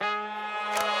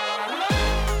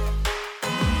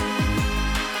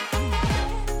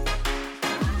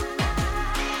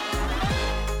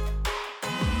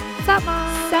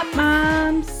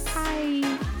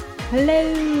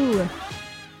Hello.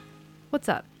 What's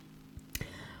up?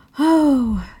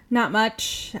 Oh, not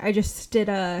much. I just did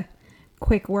a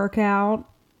quick workout.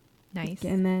 Nice.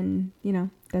 And then,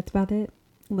 that's about it.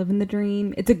 Living the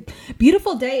dream. It's a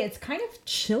beautiful day. It's kind of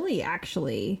chilly,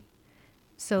 actually.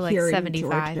 So like here in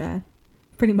 75. Georgia.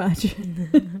 Pretty much.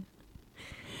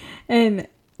 And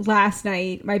last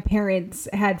night, my parents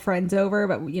had friends over,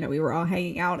 but, we were all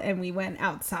hanging out and we went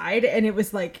outside and it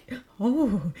was like,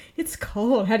 oh, it's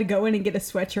cold. Had to go in and get a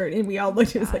sweatshirt and we all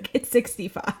looked, it was like, it's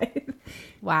 65.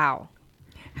 Wow.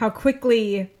 How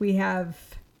quickly we have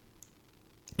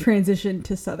transitioned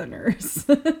to Southerners.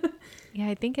 Yeah,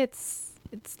 I think it's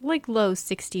like low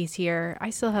 60s here. I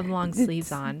still have long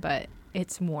sleeves on, but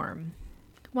it's warm.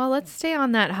 Well, let's stay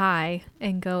on that high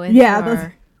and go into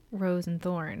our rose and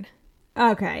thorn.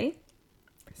 Okay.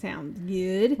 Sounds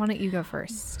good. Why don't you go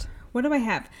first? What do I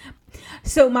have?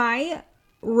 So my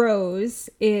rose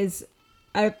is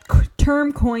a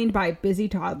term coined by Busy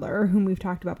Toddler, whom we've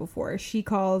talked about before. She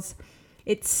calls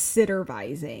it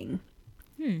sittervising.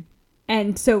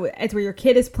 And so it's where your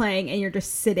kid is playing and you're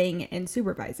just sitting and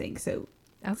supervising. So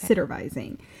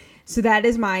sittervising. So that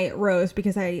is my rose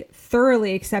because I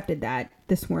thoroughly accepted that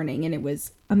this morning and it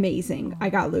was amazing. I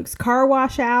got Luke's car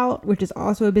wash out, which is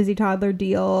also a Busy Toddler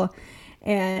deal.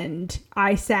 And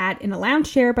I sat in a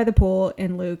lounge chair by the pool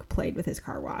and Luke played with his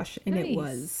car wash and It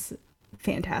was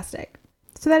fantastic.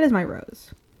 So that is my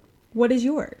rose. What is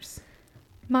yours?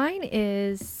 Mine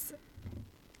is,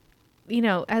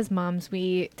 as moms,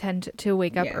 we tend to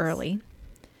wake up early.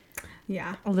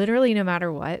 Yeah. Literally no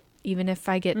matter what. Even if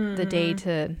I get the day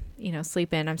to,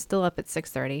 sleep in, I'm still up at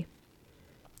 6:30.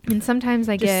 And sometimes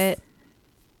I get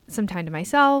some time to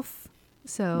myself.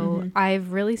 So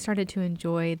I've really started to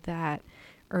enjoy that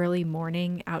early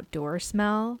morning outdoor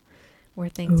smell where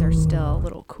things are still a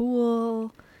little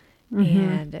cool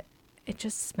and it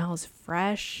just smells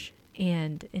fresh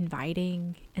and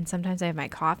inviting. And sometimes I have my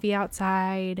coffee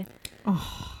outside.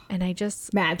 And I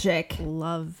just magic.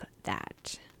 Love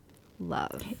that.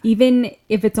 Love. Even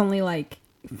if it's only like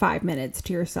 5 minutes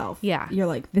to yourself. Yeah. You're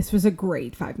like, this was a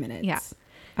great 5 minutes. Yeah.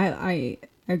 I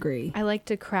agree. I like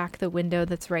to crack the window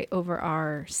that's right over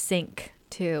our sink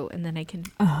too. And then I can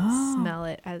smell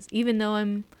it even though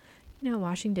I'm,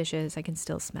 washing dishes, I can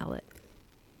still smell it.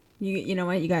 You know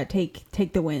what? You got to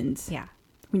take the wins. Yeah.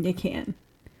 When you can.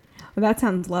 Well, that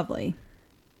sounds lovely.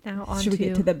 Now on Should we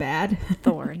get to the bad?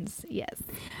 Thorns. Yes.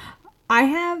 I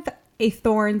have a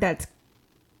thorn that's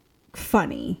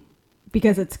funny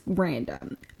because it's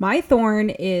random. My thorn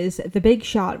is The Big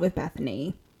Shot with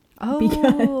Bethany.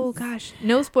 Oh, gosh.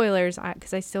 No spoilers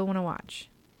because I still want to watch.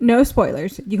 No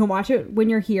spoilers. You can watch it when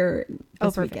you're here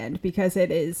this perfect. weekend because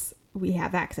we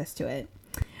have access to it.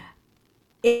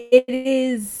 It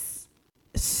is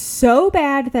so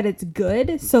bad that it's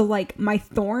good. So like my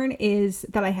thorn is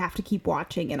that I have to keep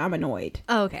watching and I'm annoyed.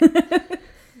 Oh, okay.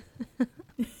 All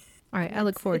right. I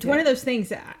look forward to it. It's one of those things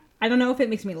that I don't know if it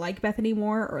makes me like Bethany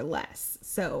more or less.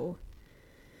 So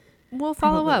we'll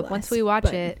follow up once we watch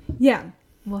it. Yeah.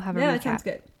 We'll have a recap. Yeah, that sounds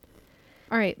good.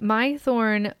 All right. My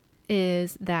thorn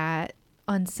is that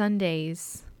on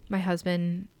Sundays, my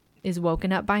husband is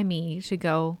woken up by me to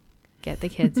go get the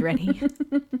kids ready.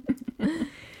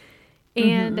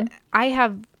 And I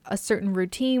have a certain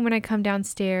routine when I come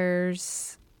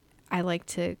downstairs. I like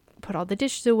to put all the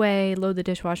dishes away, load the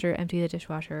dishwasher, empty the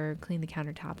dishwasher, clean the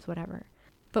countertops, whatever.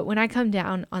 But when I come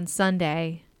down on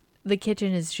Sunday, the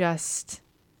kitchen is just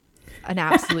an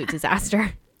absolute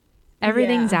disaster.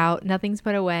 Everything's out. Nothing's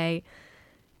put away.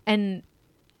 And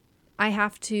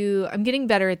I'm getting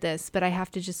better at this, but I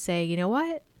have to just say, you know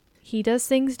what? He does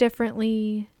things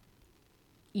differently.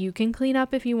 You can clean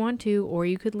up if you want to, or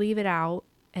you could leave it out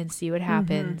and see what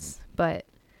happens. But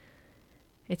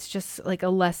it's just like a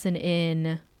lesson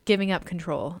in giving up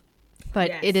control.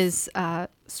 But it is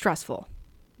stressful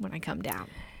when I come down.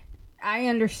 I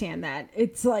understand that.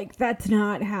 It's like, that's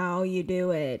not how you do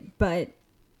it, but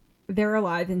they're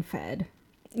alive and fed.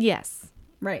 Yes.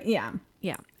 Right. Yeah.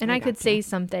 Yeah. And I could say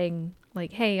something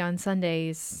like, hey, on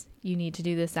Sundays, you need to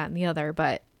do this, that, and the other.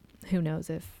 But who knows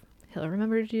if he'll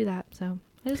remember to do that. So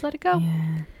I just let it go.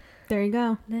 Yeah. There you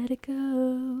go. Let it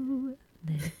go.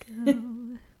 Let it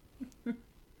go.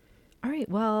 All right.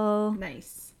 Well.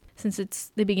 Nice. Since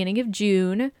it's the beginning of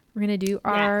June, we're going to do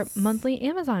our monthly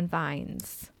Amazon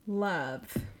finds.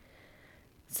 Love.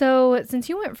 So since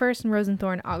you went first in Rose and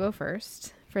Thorn, I'll go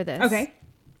first for this. Okay.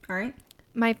 All right.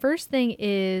 My first thing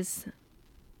is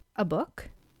a book,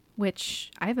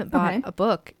 which I haven't bought a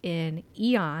book in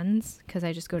eons because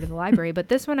I just go to the library. But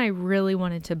this one I really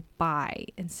wanted to buy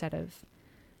instead of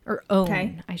or own,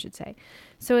 Okay. I should say.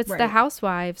 So it's The Right.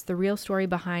 Housewives, the real story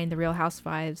behind The Real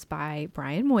Housewives by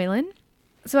Brian Moylan.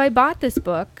 So I bought this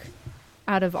book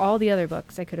out of all the other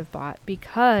books I could have bought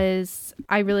because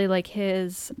I really like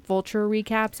his Vulture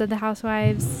recaps of The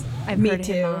Housewives. I've Me heard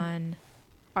too. him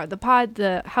on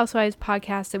the Housewives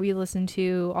podcast that we listen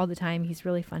to all the time. He's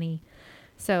really funny.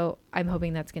 So I'm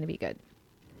hoping that's going to be good.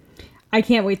 I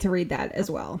can't wait to read that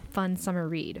as well. Fun summer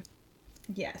read.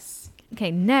 Yes. Okay,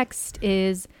 next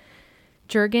is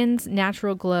Jergens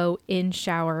Natural Glow In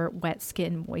Shower Wet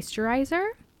Skin Moisturizer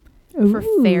for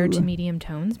fair to medium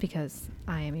tones because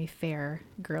I am a fair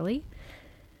girly.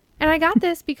 And I got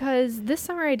this because this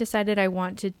summer I decided I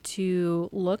wanted to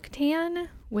look tan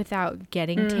without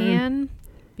getting tan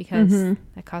because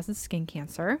that causes skin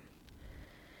cancer.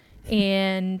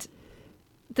 And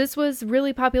this was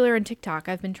really popular on TikTok.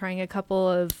 I've been trying a couple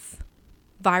of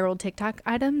viral TikTok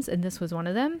items and this was one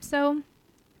of them. So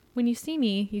when you see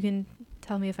me, you can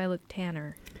tell me if I look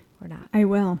tanner or not. I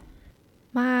will.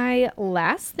 My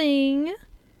last thing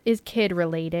is kid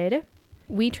related.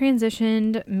 We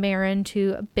transitioned Marin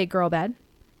to a big girl bed.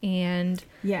 And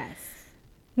Yes.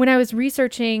 when I was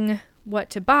researching what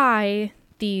to buy,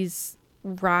 these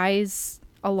Rise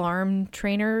alarm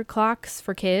trainer clocks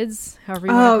for kids, however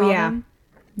you want to call them.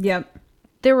 Yep.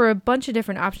 There were a bunch of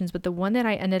different options, but the one that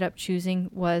I ended up choosing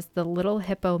was the Little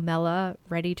Hippo Mela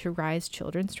Ready to Rise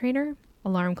children's trainer,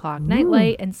 alarm clock,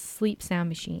 nightlight, and sleep sound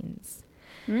machines.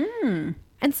 And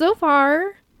so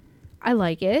far, I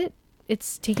like it.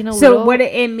 It's taken a little... So what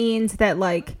it means that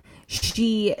like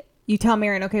you tell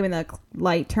Marin, okay, when the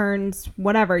light turns,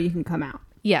 whatever, you can come out.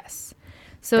 Yes.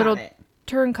 So Got it'll it.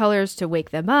 turn colors to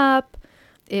wake them up.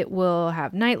 It will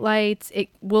have night lights. It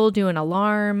will do an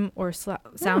alarm or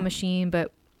sound machine,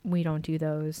 but we don't do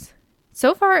those.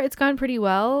 So far, it's gone pretty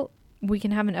well. We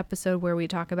can have an episode where we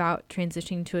talk about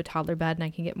transitioning to a toddler bed and I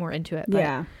can get more into it.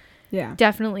 But Yeah.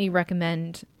 definitely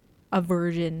recommend a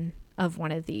version of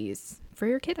one of these for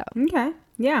your kiddo. Okay.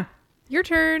 Yeah. Your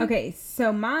turn. Okay.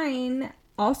 So mine,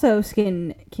 also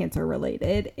skin cancer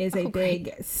related, is a great.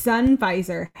 big sun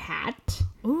visor hat.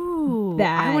 Ooh,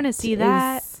 That I want to see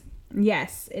that.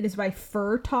 Yes, it is by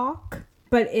Fur Talk,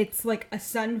 but it's like a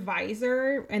sun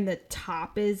visor and the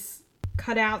top is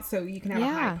cut out so you can have a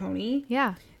high pony.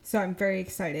 Yeah. So I'm very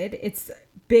excited. It's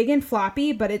big and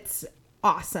floppy, but it's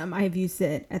awesome. I've used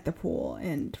it at the pool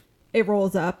and it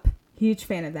rolls up. Huge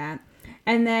fan of that.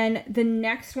 And then the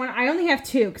next one, I only have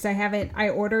two because I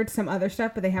ordered some other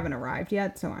stuff, but they haven't arrived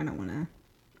yet. So I don't want to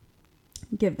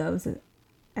give those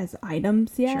as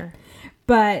items yet. Sure.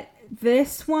 But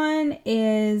this one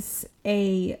is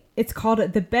it's called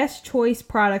the Best Choice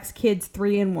Products Kids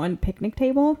 3-in-1 Picnic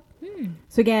Table.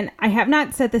 So again, I have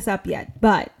not set this up yet,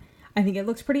 but I think it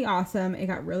looks pretty awesome. It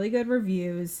got really good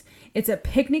reviews. It's a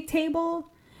picnic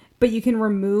table, but you can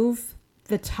remove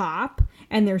the top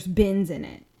and there's bins in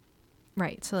it.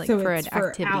 Right. So like So for it's an for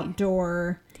activity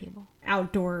table.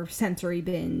 outdoor sensory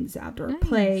bins, outdoor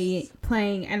Nice.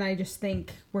 playing. And I just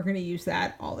think we're going to use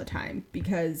that all the time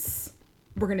because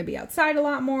we're going to be outside a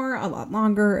lot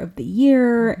longer of the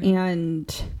year.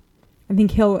 And I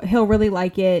think he'll really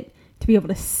like it to be able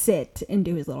to sit and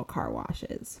do his little car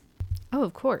washes. Oh,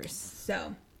 of course.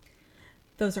 So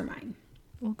those are mine.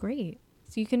 Well, great.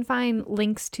 So you can find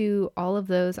links to all of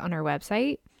those on our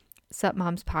website,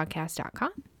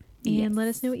 supmomspodcast.com, and let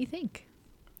us know what you think.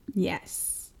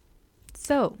 Yes.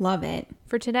 So Love it.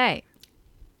 for today,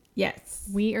 Yes.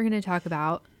 we are going to talk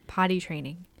about potty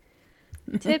training.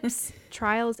 Tips,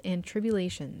 trials, and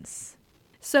tribulations.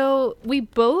 So we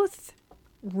both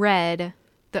read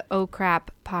the Oh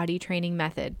Crap potty training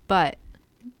method, but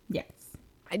Yes.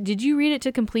 did you read it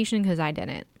to completion? Because I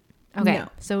didn't. Okay, No.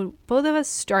 so both of us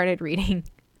started reading,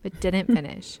 but didn't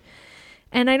finish.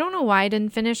 And I don't know why I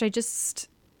didn't finish. I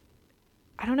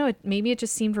don't know. Maybe it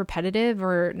just seemed repetitive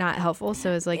or not helpful.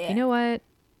 So I was like, you know what?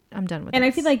 I'm done with it. And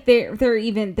I feel like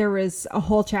there was a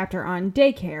whole chapter on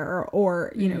daycare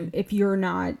or, you know, if you're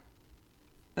not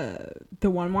the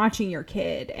one watching your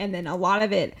kid. And then a lot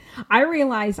of it, I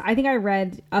realized, I think I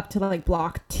read up to like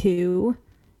block 2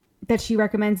 that she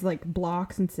recommends like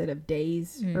blocks instead of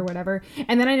days or whatever.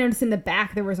 And then I noticed in the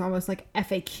back there was almost like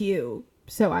FAQ.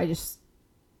 So I just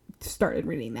started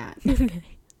reading that.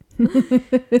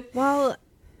 Well,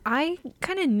 I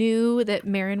kind of knew that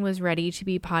Marin was ready to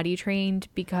be potty trained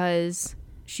because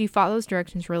she follows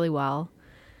directions really well.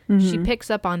 She picks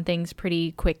up on things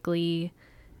pretty quickly.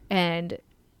 And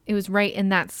it was right in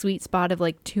that sweet spot of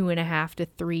like 2.5 to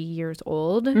 3 years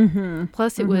old.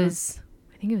 Plus it was,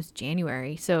 I think it was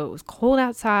January. So it was cold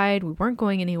outside. We weren't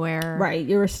going anywhere. Right.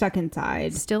 You were stuck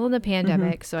inside. Still in the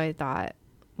pandemic. So I thought,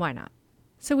 why not?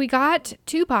 So we got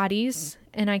 2 potties,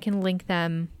 and I can link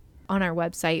them on our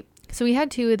website. So we had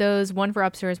 2 of those, one for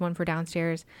upstairs, one for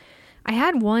downstairs. I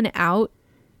had one out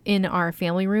in our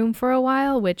family room for a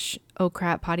while, which, oh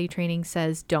crap, potty training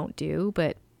says don't do,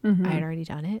 but I had already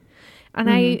done it. And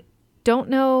I don't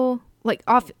know, like,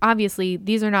 obviously,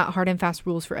 these are not hard and fast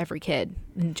rules for every kid.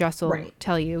 And Jess will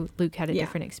tell you Luke had a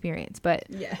different experience. But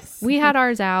we had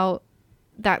ours out.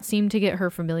 That seemed to get her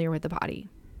familiar with the potty.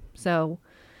 So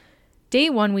day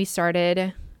 1 we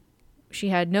started, she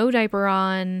had no diaper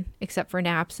on except for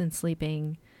naps and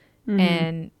sleeping.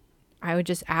 And I would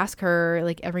just ask her,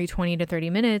 like, every 20 to 30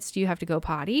 minutes, do you have to go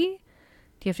potty?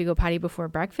 Do you have to go potty before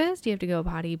breakfast? Do you have to go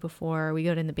potty before we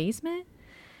go in the basement?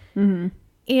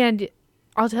 And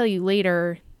I'll tell you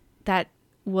later, that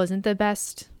wasn't the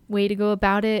best way to go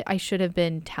about it. I should have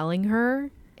been telling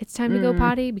her it's time to go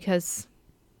potty, because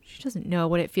she doesn't know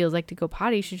what it feels like to go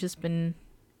potty. She's just been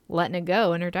letting it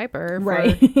go in her diaper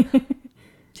for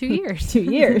 2 years. 2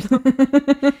 years.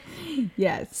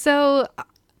 Yes. So,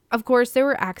 of course, there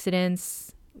were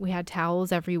accidents. We had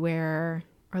towels everywhere.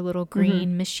 Our little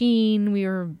green machine, we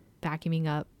were vacuuming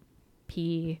up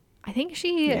pee. I think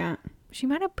she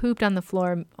might have pooped on the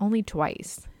floor only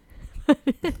twice.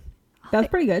 That's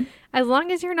pretty good. As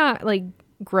long as you're not, like,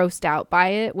 grossed out by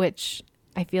it, which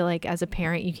I feel like as a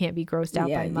parent you can't be grossed out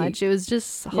by much. It was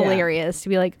just hilarious to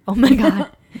be like, oh my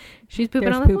God, she's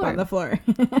pooping on the floor.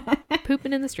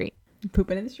 Pooping in the street.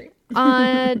 Pooping in the street.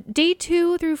 Day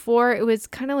 2 through 4, it was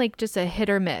kind of like just a hit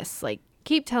or miss. Like,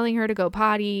 keep telling her to go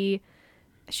potty.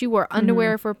 She wore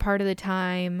underwear for part of the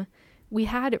time. We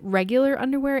had regular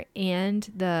underwear and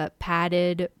the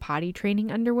padded potty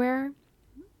training underwear.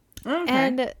 Okay.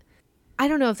 And I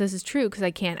don't know if this is true because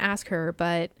I can't ask her,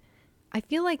 but I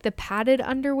feel like the padded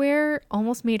underwear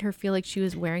almost made her feel like she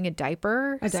was wearing a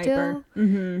diaper.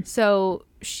 So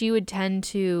she would tend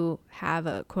to have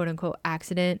a quote unquote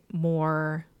accident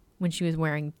more when she was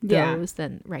wearing those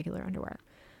than regular underwear.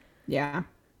 Yeah.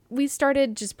 We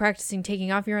started just practicing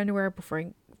taking off your underwear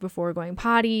before going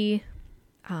potty.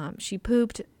 She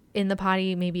pooped in the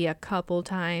potty maybe a couple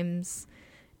times,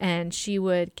 and she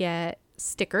would get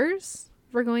stickers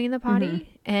for going in the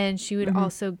potty, and she would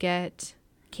also get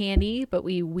candy, but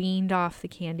we weaned off the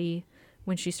candy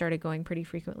when she started going pretty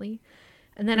frequently.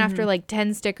 And then after like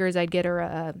 10 stickers, I'd get her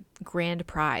a grand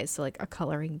prize, so like a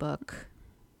coloring book,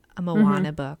 a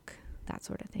Moana book, that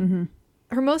sort of thing.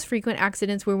 Her most frequent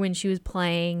accidents were when she was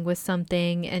playing with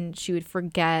something and she would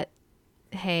forget,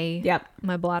 hey,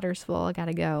 my bladder's full, I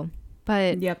gotta go.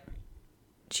 But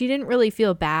she didn't really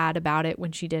feel bad about it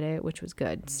when she did it, which was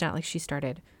good. It's not like she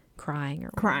started crying or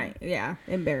whatever.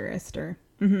 Embarrassed or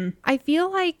I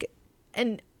feel like,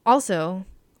 and also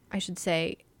I should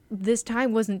say, this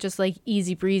time wasn't just like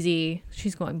easy breezy,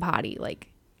 she's going potty.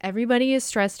 Like, everybody is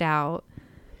stressed out,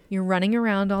 you're running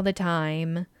around all the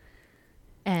time,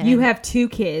 and you have 2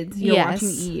 kids, you're watching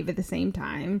Eve at the same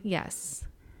time.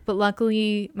 But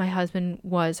luckily my husband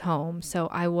was home, so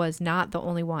I was not the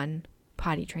only one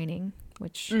potty training,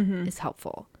 which is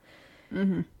helpful.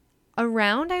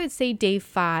 Around, I would say, day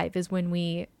 5 is when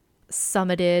we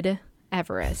summited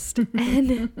Everest,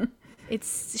 and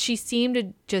she seemed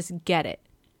to just get it,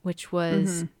 which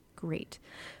was great.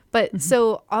 But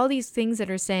so all these things that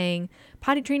are saying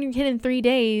potty train your kid in 3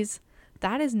 days,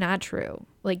 that is not true.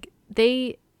 Like,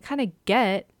 they kind of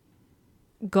get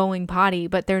going potty,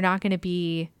 but they're not going to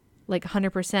be like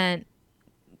 100%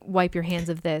 wipe your hands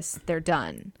of this, they're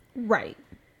done. Right.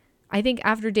 I think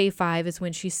after day 5 is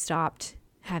when she stopped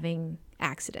having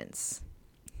accidents.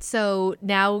 So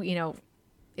now, you know,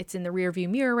 it's in the rear view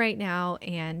mirror right now,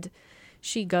 and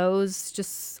she goes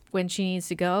just when she needs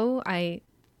to go. I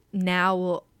now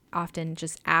will often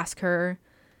just ask her,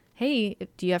 hey,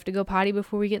 do you have to go potty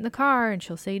before we get in the car? And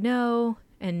she'll say no.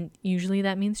 And usually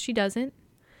that means she doesn't.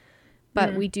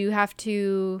 But we do have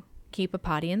to keep a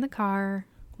potty in the car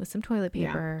with some toilet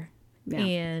paper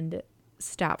and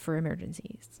stop for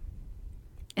emergencies.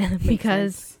 And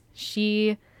because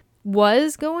she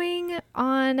was going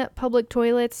on public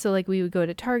toilets, so like we would go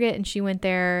to Target and she went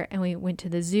there, and we went to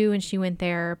the zoo and she went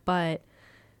there, but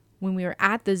when we were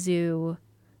at the zoo,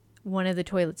 one of the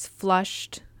toilets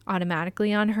flushed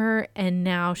automatically on her, and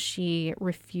now she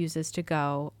refuses to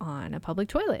go on a public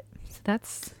toilet. So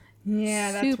that's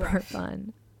super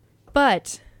fun.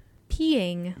 But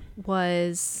peeing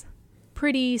was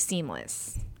pretty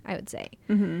seamless, I would say.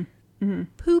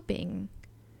 Pooping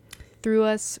threw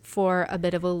us for a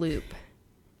bit of a loop,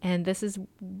 and this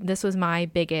was my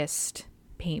biggest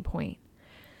pain point.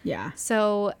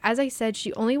 So as I said,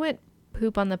 she only went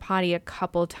poop on the potty a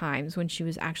couple times when she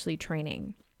was actually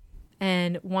training,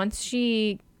 and once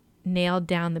she nailed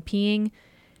down the peeing,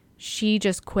 she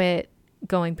just quit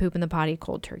going poop in the potty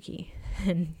cold turkey.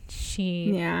 And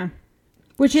Yeah.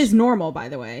 Which is normal, by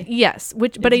the way. Yes,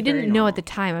 but I didn't know at the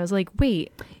time. I was like,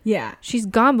 wait. Yeah. She's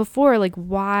gone before. Like,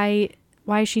 why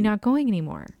is she not going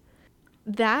anymore?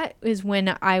 That is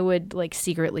when I would like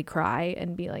secretly cry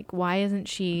and be like, why isn't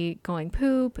she going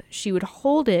poop? She would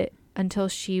hold it until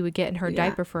she would get in her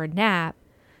diaper for a nap.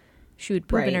 She would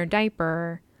poop in her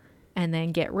diaper and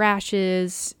then get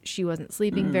rashes. She wasn't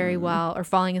sleeping very well or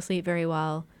falling asleep very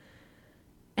well.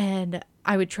 And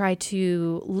I would try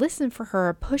to listen for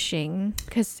her pushing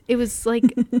because it was like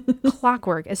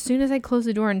clockwork. As soon as I closed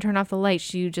the door and turned off the light,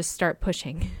 she would just start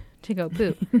pushing to go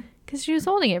poop because she was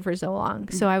holding it for so long.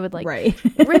 So I would like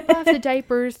rip off the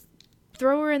diapers,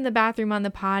 throw her in the bathroom on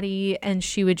the potty, and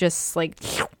she would just like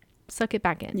suck it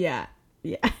back in. Yeah.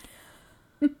 Yeah.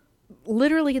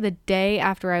 Literally the day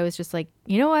after I was just like,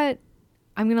 you know what?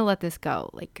 I'm going to let this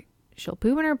go. Like, she'll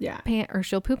poop in her pant or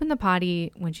she'll poop in the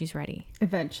potty when she's ready.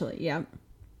 Eventually, yeah.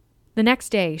 The next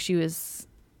day, she was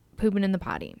pooping in the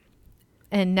potty.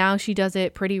 And now she does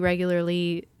it pretty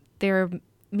regularly. There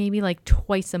maybe like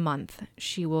twice a month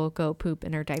she will go poop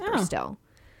in her diaper still.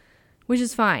 Which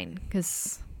is fine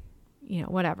because, you know,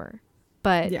 whatever.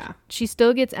 But she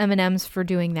still gets M&Ms for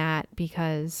doing that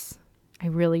because I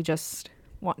really just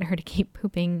want her to keep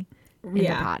pooping in the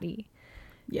potty.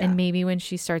 Yeah. And maybe when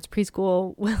she starts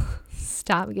preschool, we'll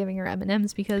stop giving her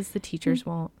M&Ms because the teachers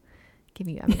won't give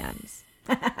you M&Ms.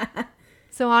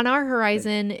 So on our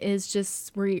horizon is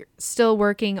just we're still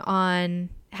working on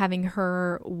having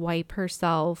her wipe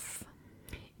herself.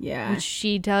 Yeah. Which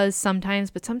she does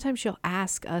sometimes, but sometimes she'll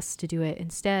ask us to do it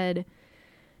instead.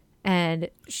 And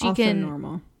she also can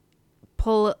normal.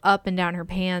 Pull up and down her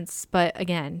pants, but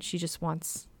again, she just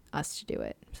wants us to do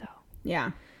it. So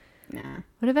yeah. Yeah.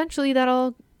 But eventually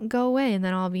that'll go away and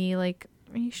then I'll be like,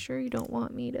 are you sure you don't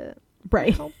want me to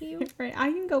help you? Right.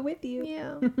 I can go with you.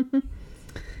 Yeah.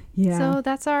 Yeah. So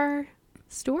that's our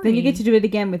story. Then you get to do it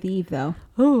again with Eve, though.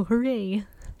 Oh, hooray.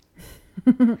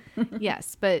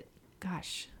 Yes, but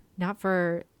gosh, not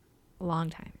for a long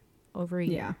time. Over a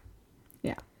year. Yeah.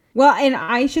 Yeah. Well, and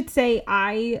I should say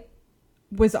I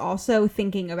was also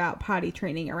thinking about potty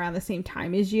training around the same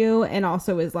time as you, and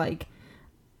also was like,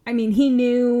 I mean, he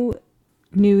knew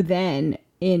then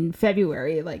in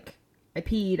February, like, I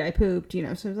peed, I pooped, you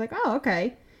know, so I was like, oh,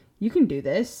 okay, you can do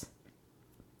this.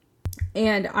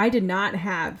 And I did not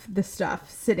have the stuff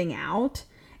sitting out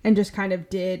and just kind of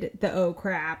did the, oh,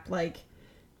 crap, like,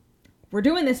 we're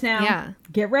doing this now. Yeah.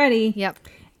 Get ready. Yep.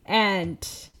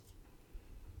 And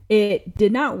it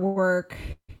did not work.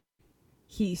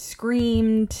 He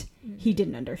screamed. He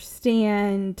didn't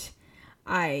understand.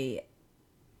 I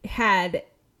had,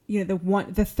 you know,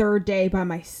 the third day by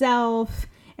myself,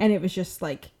 and it was just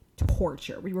like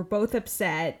torture. We were both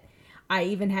upset. I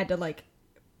even had to like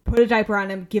put a diaper on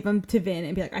him, give him to Vin,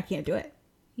 and be like, I can't do it.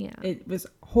 Yeah. It was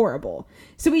horrible.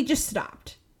 So we just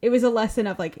stopped. It was a lesson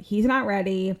of like, he's not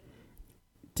ready.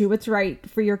 Do what's right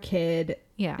for your kid.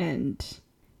 Yeah. And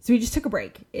so we just took a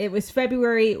break. It was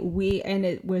February, and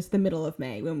it was the middle of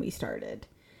May when we started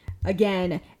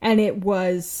again, and it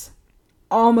was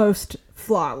almost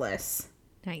flawless.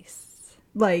 Nice.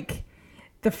 Like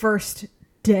the first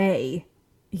day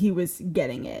he was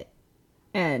getting it.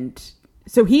 And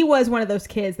so he was one of those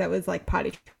kids that was like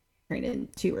potty trained in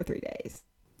 2 or 3 days.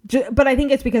 But I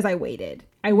think it's because I waited.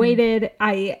 I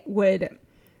would,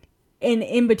 and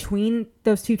in between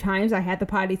those 2 times I had the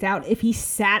potties out. If he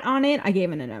sat on it, I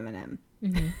gave him an M&M.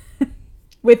 Mm-hmm.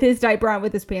 With his diaper on,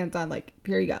 with his pants on, like,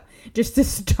 here you go. Just to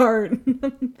start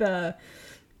the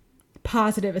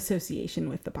positive association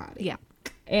with the potty. Yeah.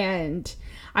 And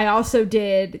I also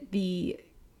did the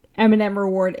M&M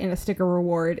reward and a sticker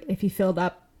reward. If he filled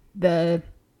up the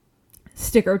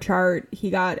sticker chart, he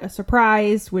got a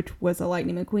surprise, which was a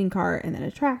Lightning McQueen car and then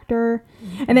a tractor.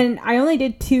 Mm-hmm. And then I only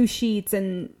did 2 sheets,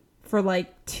 and for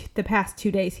like the past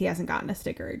 2 days he hasn't gotten a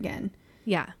sticker again.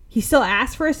 Yeah. He still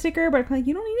asked for a sticker, but I'm like,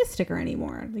 you don't need a sticker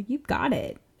anymore. Like, you've got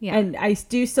it. Yeah. And I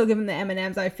do still give him the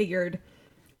M&Ms. I figured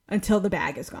until the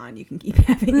bag is gone, you can keep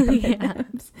having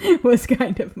M&Ms. Was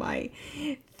kind of my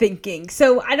thinking.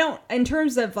 So I don't, in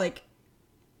terms of like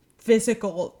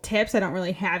physical tips, I don't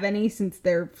really have any since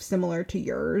they're similar to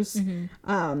yours.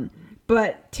 Mm-hmm.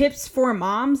 But tips for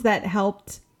moms that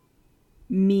helped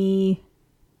me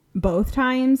both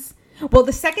times. Well,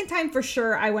 the second time for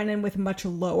sure, I went in with much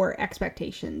lower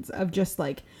expectations of just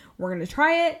like, we're going to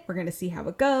try it. We're going to see how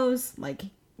it goes. Like,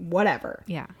 whatever.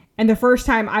 Yeah. And the first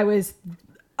time I was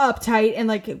uptight and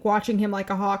like watching him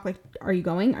like a hawk, like, are you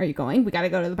going? Are you going? We got to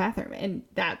go to the bathroom. And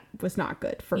that was not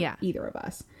good for either of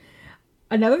us.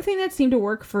 another thing that seemed to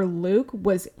work for Luke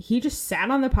was he just sat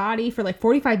on the potty for like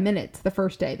 45 minutes the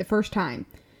first time.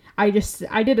 I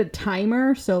did a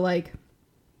timer. So like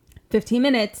 15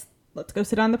 minutes, let's go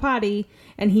sit on the potty.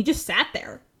 And he just sat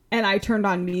there and I turned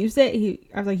on music.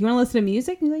 I was like, you want to listen to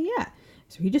music? And he's like, yeah.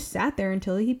 So he just sat there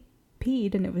until he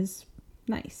peed and it was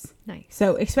nice.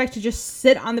 So expect to just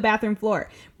sit on the bathroom floor.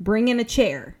 Bring in a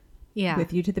chair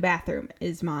with you to the bathroom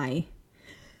is my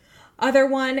other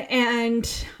one.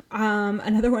 And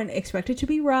another one, expect it to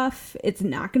be rough. It's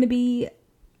not going to be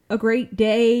a great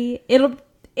day.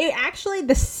 It actually,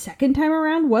 the second time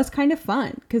around was kind of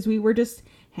fun because we were just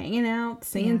hanging out,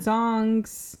 singing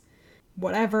songs,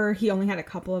 whatever. He only had a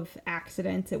couple of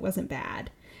accidents. It wasn't bad.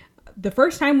 The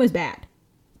first time was bad.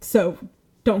 So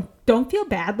don't feel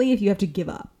badly if you have to give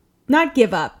up. Not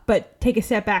give up, but take a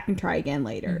step back and try again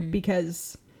later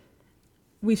because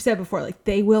we've said before, like,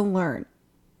 they will learn.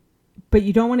 But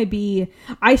you don't want to be...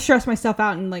 I stressed myself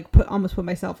out and like almost put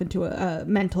myself into a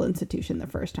mental institution the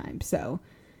first time. So...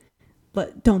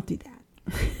 But don't do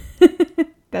that.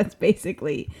 That's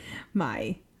basically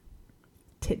my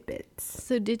tidbits.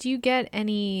 So did you get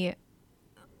any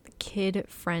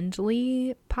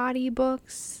kid-friendly potty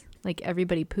books? Like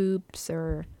Everybody Poops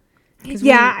or...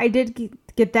 Yeah, I did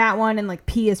get that one. And like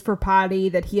P is for Potty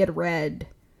that he had read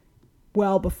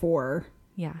well before.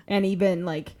 Yeah. And even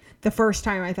like the first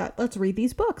time I thought, let's read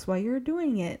these books while you're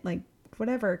doing it. Like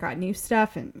whatever, got new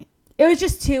stuff. And it was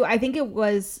just I think it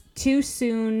was too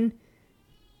soon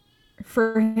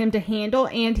for him to handle,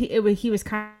 and he was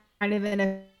kind of in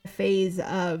a phase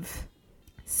of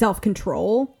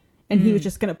self-control, and he was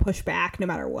just going to push back no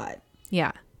matter what.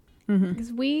 Yeah.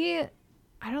 Because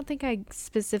I don't think I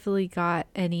specifically got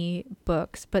any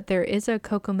books, but there is a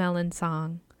CoComelon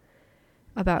song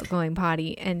about going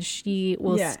potty, and she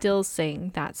will still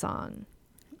sing that song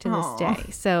to this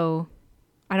day. So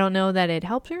I don't know that it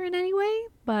helped her in any way,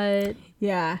 but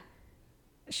yeah,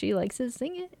 she likes to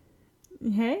sing it.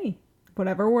 Hey,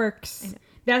 whatever works.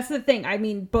 That's the thing. I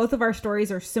mean, both of our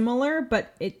stories are similar,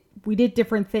 but we did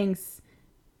different things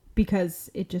because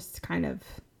it just kind of,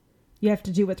 you have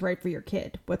to do what's right for your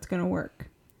kid. What's going to work.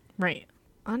 Right.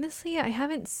 Honestly,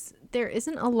 there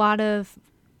isn't a lot of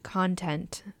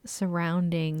content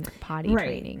surrounding potty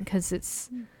training because it's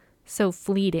so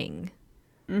fleeting.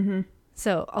 Mm-hmm.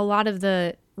 So a lot of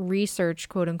the research,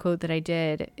 quote unquote, that I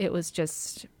did, it was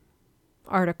just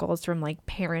articles from like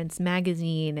Parents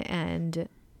Magazine and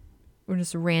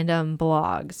just random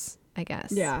blogs, I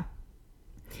guess. Yeah.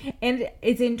 And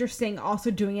it's interesting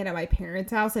also doing it at my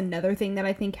parents' house. Another thing that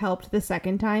I think helped the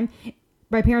second time,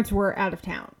 my parents were out of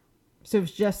town. So it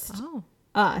was just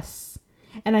us.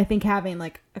 And I think having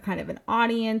like a kind of an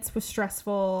audience was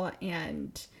stressful.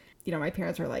 And, you know, my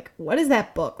parents were like, what is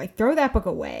that book? Like, throw that book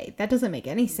away. That doesn't make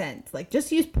any sense. Like,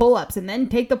 just use pull-ups and then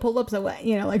take the pull-ups away.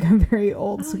 You know, like I'm very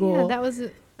old school. Yeah, that was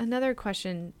another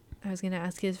question I was going to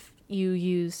ask, if you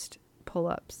used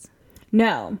pull-ups.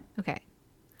 No. Okay.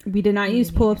 We did not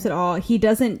use pull-ups at all. He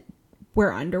doesn't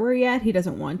wear underwear yet. He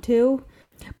doesn't want to.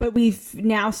 But we've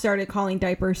now started calling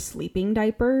diapers sleeping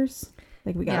diapers.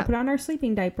 Like, we got to put on our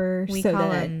sleeping diapers. We call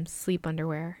them sleep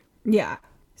underwear. Yeah.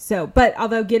 So, but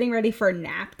although getting ready for a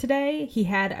nap today, he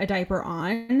had a diaper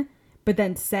on, but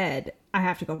then said, I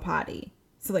have to go potty.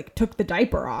 So, like, took the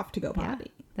diaper off to go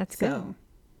potty. That's good. So,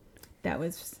 that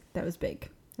was big.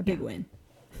 A big win.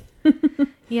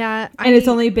 Yeah. And it's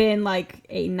only been, like,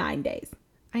 9 days.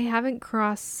 I haven't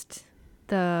crossed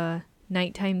the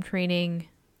nighttime training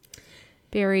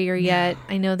barrier yet.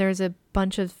 I know there's a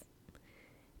bunch of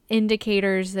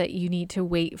indicators that you need to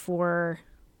wait for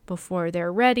before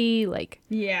they're ready. Like,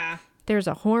 yeah, there's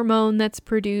a hormone that's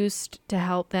produced to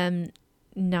help them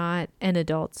and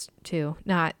adults too,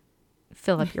 not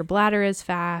fill up your bladder as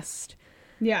fast.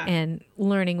 Yeah. And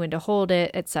learning when to hold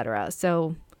it, etc.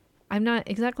 So I'm not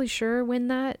exactly sure when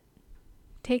that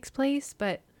takes place,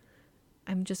 but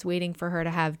I'm just waiting for her to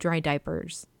have dry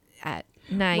diapers at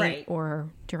night or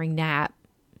during nap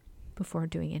before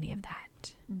doing any of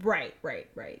that. Right.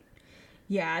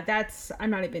 Yeah, I'm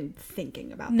not even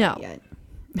thinking about that yet.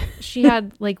 She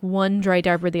had like one dry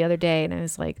diaper the other day, and I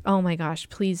was like, oh my gosh,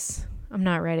 please, I'm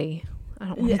not ready. I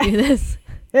don't want to do this.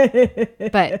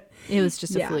 But it was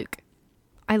just a fluke.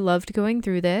 I loved going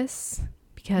through this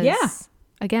because,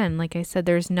 again, like I said,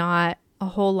 there's not a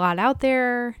whole lot out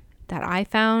there that I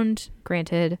found.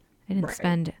 Granted, I didn't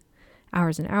spend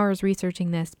hours and hours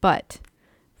researching this, but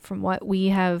from what we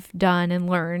have done and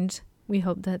learned, we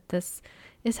hope that this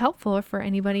is helpful for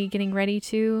anybody getting ready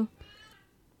to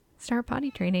start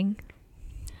potty training.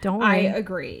 Don't worry. I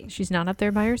agree. She's not up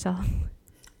there by herself.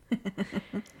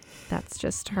 That's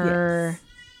just her.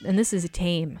 Yes. And this is a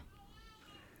tame.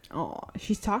 Oh,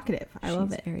 she's talkative. I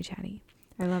love it. Very chatty.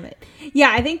 I love it.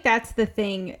 Yeah, I think that's the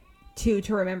thing too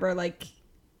to remember. Like,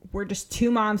 we're just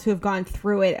two moms who have gone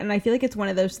through it, and I feel like it's one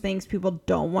of those things people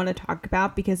don't want to talk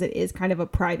about because it is kind of a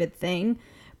private thing.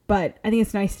 But I think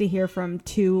it's nice to hear from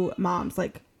two moms.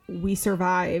 Like, we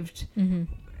survived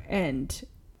and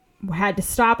had to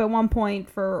stop at one point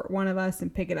for one of us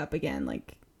and pick it up again.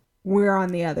 Like, we're on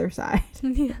the other side,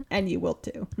 and you will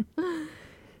too.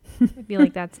 I feel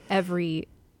like that's every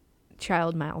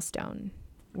child milestone.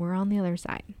 We're on the other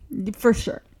side. For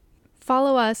sure.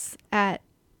 Follow us at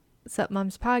Sup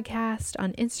Moms Podcast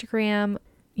on Instagram.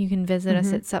 You can visit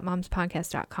us at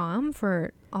supmomspodcast.com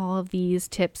for all of these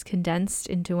tips condensed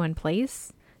into one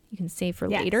place. You can save for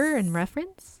later and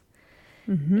reference.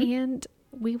 And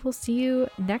we will see you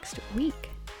next week.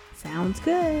 Sounds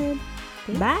good.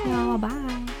 Thanks, y'all.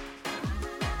 Bye.